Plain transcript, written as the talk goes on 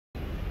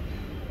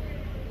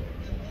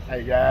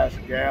Hey guys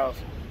and gals,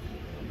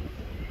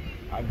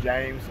 I'm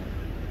James.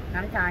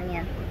 I'm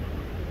Tanya.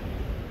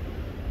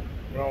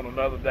 We're on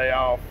another day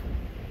off.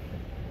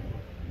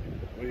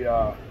 We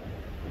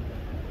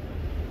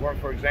work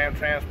for Exam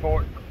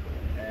Transport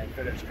and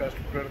FedEx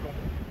Custom Critical,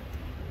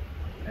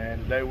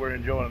 and today we're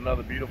enjoying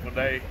another beautiful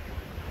day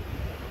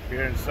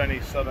here in sunny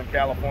Southern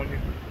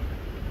California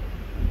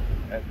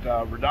at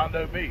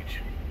Redondo Beach.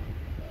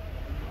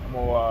 I'm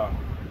gonna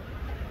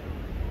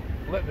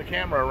flip the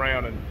camera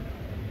around and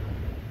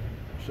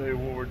show you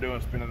what we're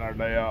doing spending our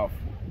day off.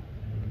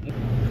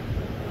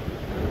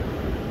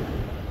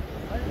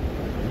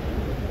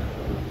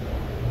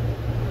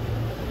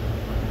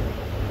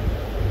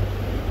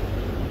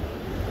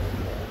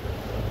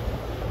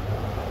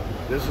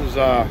 This is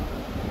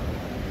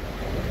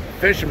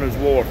Fisherman's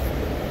Wharf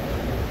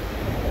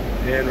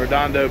in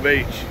Redondo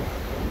Beach.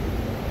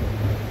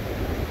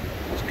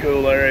 It's a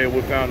cool area. We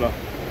found a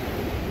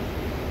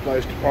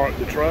place to park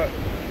the truck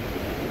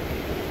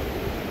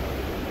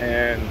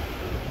and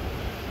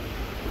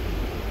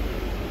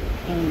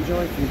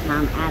enjoy some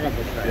time out of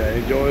the truck. Yeah,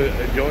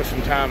 enjoy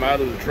some time out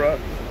of the truck.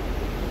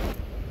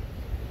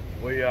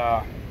 We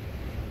got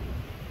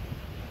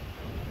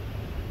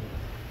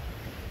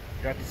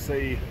to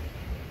see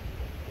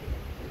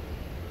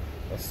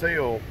a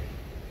seal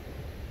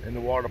in the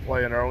water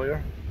playing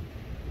earlier.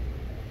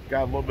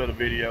 Got a little bit of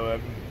video of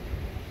him.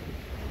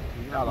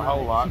 Not a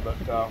whole lot, but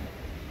got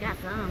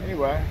some.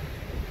 Anyway,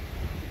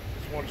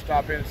 just wanted to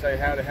stop in and say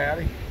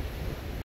howdy.